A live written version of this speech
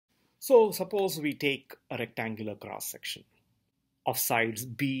So suppose we take a rectangular cross section of sides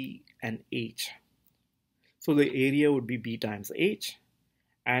B and H. So the area would be B times H,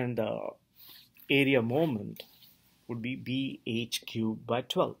 and the area moment would be BH cubed by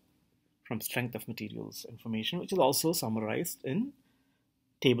 12 from strength of materials information, which is also summarized in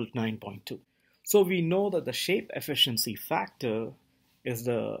table 9.2. So we know that the shape efficiency factor is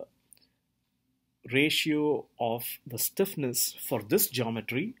the ratio of the stiffness for this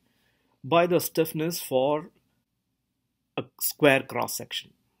geometry by the stiffness for a square cross section.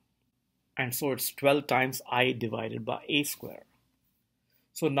 And so it's 12 times I divided by A square.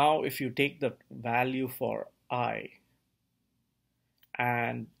 So now if you take the value for I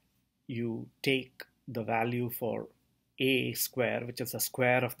and you take the value for A square, which is the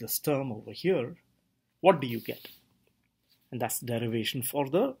square of this term over here, what do you get? And that's the derivation for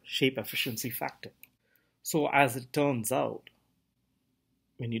the shape efficiency factor. So as it turns out,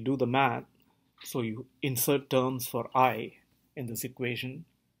 when you do the math, so you insert terms for I in this equation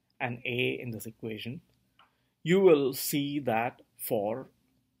and A in this equation, you will see that for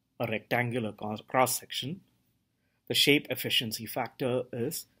a rectangular cross section, the shape efficiency factor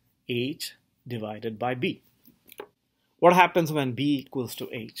is H divided by B. What happens when B equals to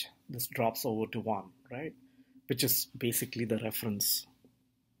H? This drops over to 1, right? Which is basically the reference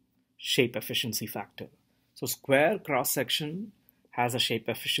shape efficiency factor. So square cross section has a shape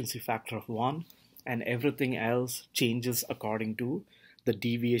efficiency factor of 1, and everything else changes according to the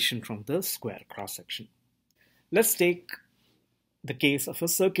deviation from the square cross section. Let's take the case of a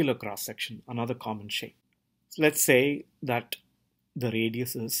circular cross section, another common shape. So let's say that the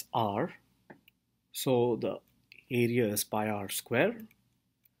radius is r, so the area is pi r square.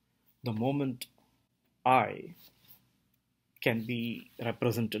 The moment I can be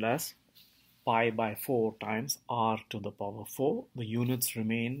represented as pi by 4 times r to the power 4. The units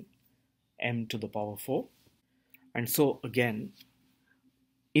remain m to the power 4. And so again,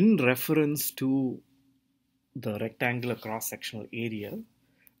 in reference to the rectangular cross-sectional area,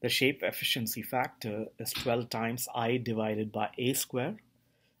 the shape efficiency factor is 12 times I divided by A square.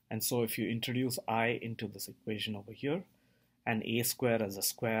 And so if you introduce I into this equation over here, and A square as the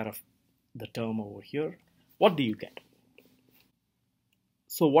square of the term over here, what do you get?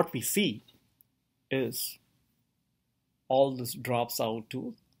 So what we see is all this drops out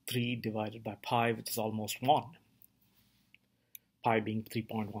to 3 divided by pi, which is almost 1, pi being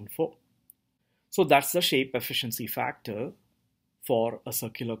 3.14. So that's the shape efficiency factor for a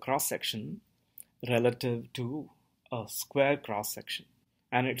circular cross section relative to a square cross section.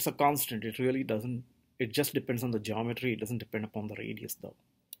 And it's a constant. It really doesn't, it just depends on the geometry. It doesn't depend upon the radius though.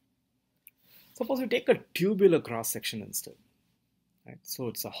 Suppose you take a tubular cross section instead, right? So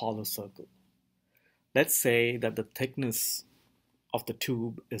it's a hollow circle. Let's say that the thickness of the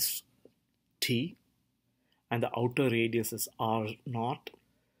tube is T and the outer radius is R0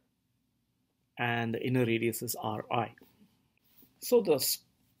 and the inner radius is Ri. So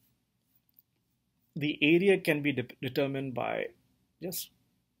the area can be determined by just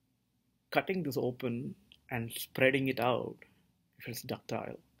cutting this open and spreading it out, if it's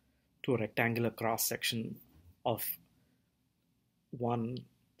ductile, to a rectangular cross section of one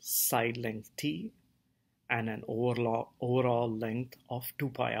side length T and an overall length of 2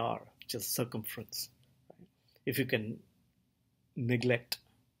 pi r, which is circumference. If you can neglect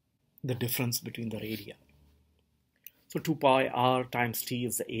the difference between the radii. So 2 pi r times T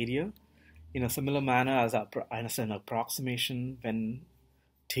is the area. In a similar manner as an approximation, when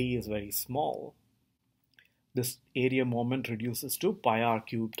T is very small, this area moment reduces to pi r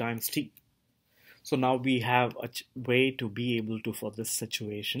cubed times T. So now we have a way to be able to, for this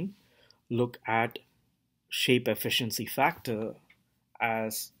situation, look at shape efficiency factor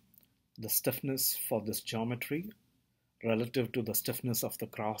as the stiffness for this geometry relative to the stiffness of the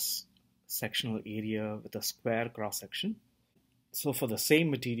cross-sectional area with a square cross-section. So for the same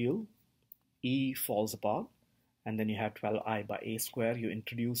material, E falls apart, and then you have 12I by A square. You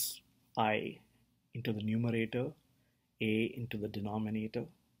introduce I into the numerator, A into the denominator,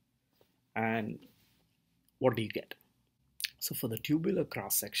 and what do you get? So for the tubular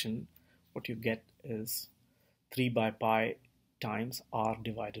cross-section, what you get is 3 by pi times r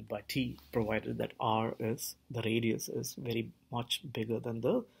divided by t, provided that r is, the radius is very much bigger than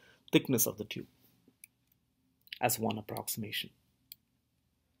the thickness of the tube, as one approximation.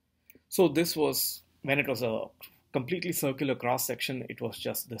 So this was, when it was a completely circular cross section, it was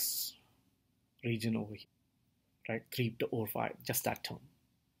just this region over here, right? 3 to over 5, just that term.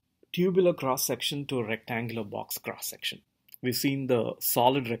 Tubular cross section to a rectangular box cross section. We've seen the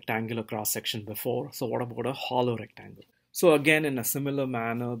solid rectangular cross section before, so what about a hollow rectangle? So again, in a similar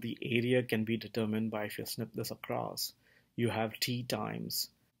manner, the area can be determined by, if you snip this across, you have T times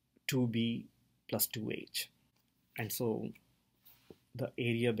 2B plus 2H. And so the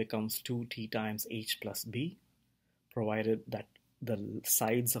area becomes 2T times H plus B, provided that the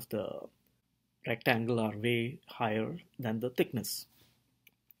sides of the rectangle are way higher than the thickness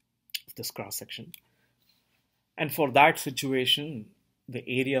of this cross section. And for that situation, the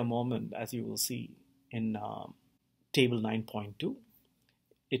area moment, as you will see in table 9.2,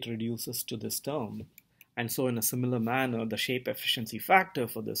 it reduces to this term. And so in a similar manner, the shape efficiency factor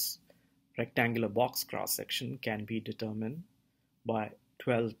for this rectangular box cross section can be determined by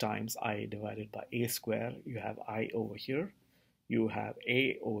 12 times I divided by A square. You have I over here, you have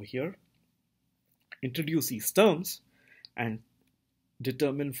A over here. Introduce these terms and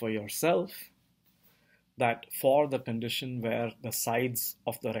determine for yourself that for the condition where the sides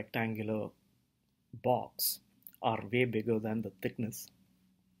of the rectangular box are way bigger than the thickness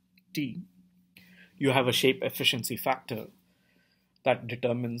T, you have a shape efficiency factor that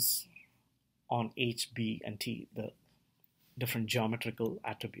determines on H, B, and T the different geometrical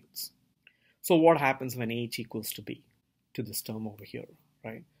attributes. So what happens when H equals to B, to this term over here,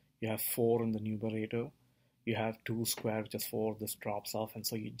 right? You have 4 in the numerator, you have 2 squared, which is 4, this drops off, and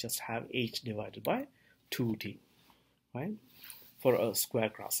so you just have H divided by 2T, right, for a square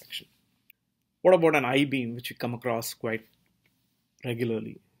cross section. What about an I-beam, which we come across quite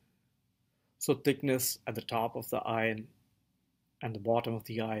regularly? So thickness at the top of the eye and the bottom of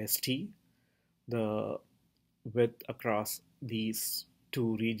the eye is T. The width across these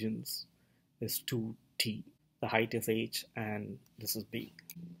two regions is 2T. The height is H and this is B.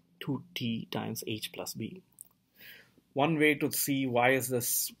 2T times H plus B. One way to see why is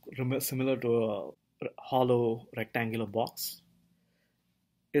this similar to a hollow rectangular box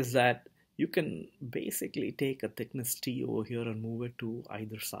is that you can basically take a thickness T over here and move it to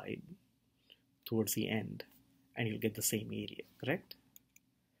either side towards the end and you'll get the same area, correct?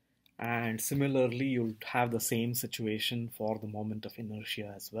 And similarly, you'll have the same situation for the moment of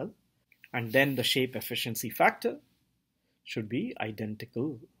inertia as well. And then the shape efficiency factor should be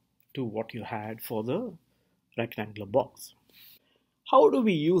identical to what you had for the rectangular box. How do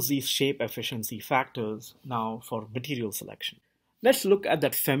we use these shape efficiency factors now for material selection? Let's look at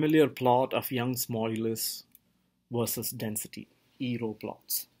that familiar plot of Young's modulus versus density, E-row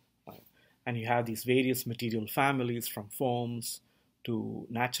plots. Right? And you have these various material families from foams to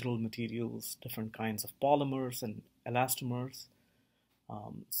natural materials, different kinds of polymers and elastomers,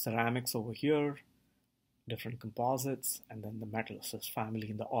 ceramics over here, different composites, and then the metals family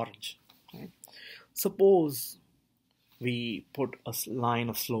in the orange. Right? Suppose we put a line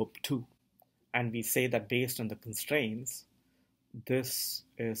of slope 2 and we say that based on the constraints, this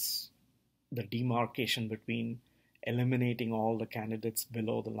is the demarcation between eliminating all the candidates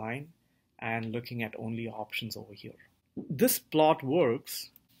below the line and looking at only options over here. This plot works,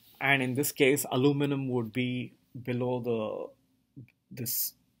 and in this case aluminum would be below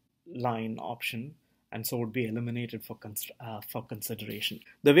this line option, and so would be eliminated for consideration.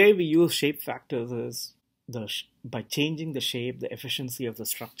 The way we use shape factors is by changing the shape, the efficiency of the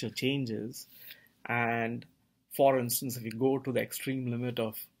structure changes. And for instance, if you go to the extreme limit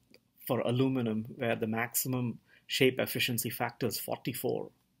for aluminum, where the maximum shape efficiency factor is 44,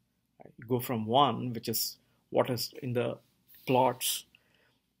 right? You go from 1, which is what is in the plots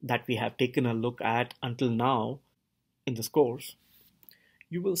that we have taken a look at until now in this course,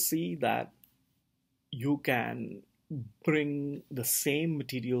 you will see that you can bring the same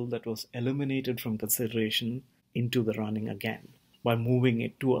material that was eliminated from consideration into the running again by moving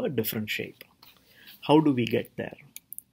it to a different shape. How do we get there?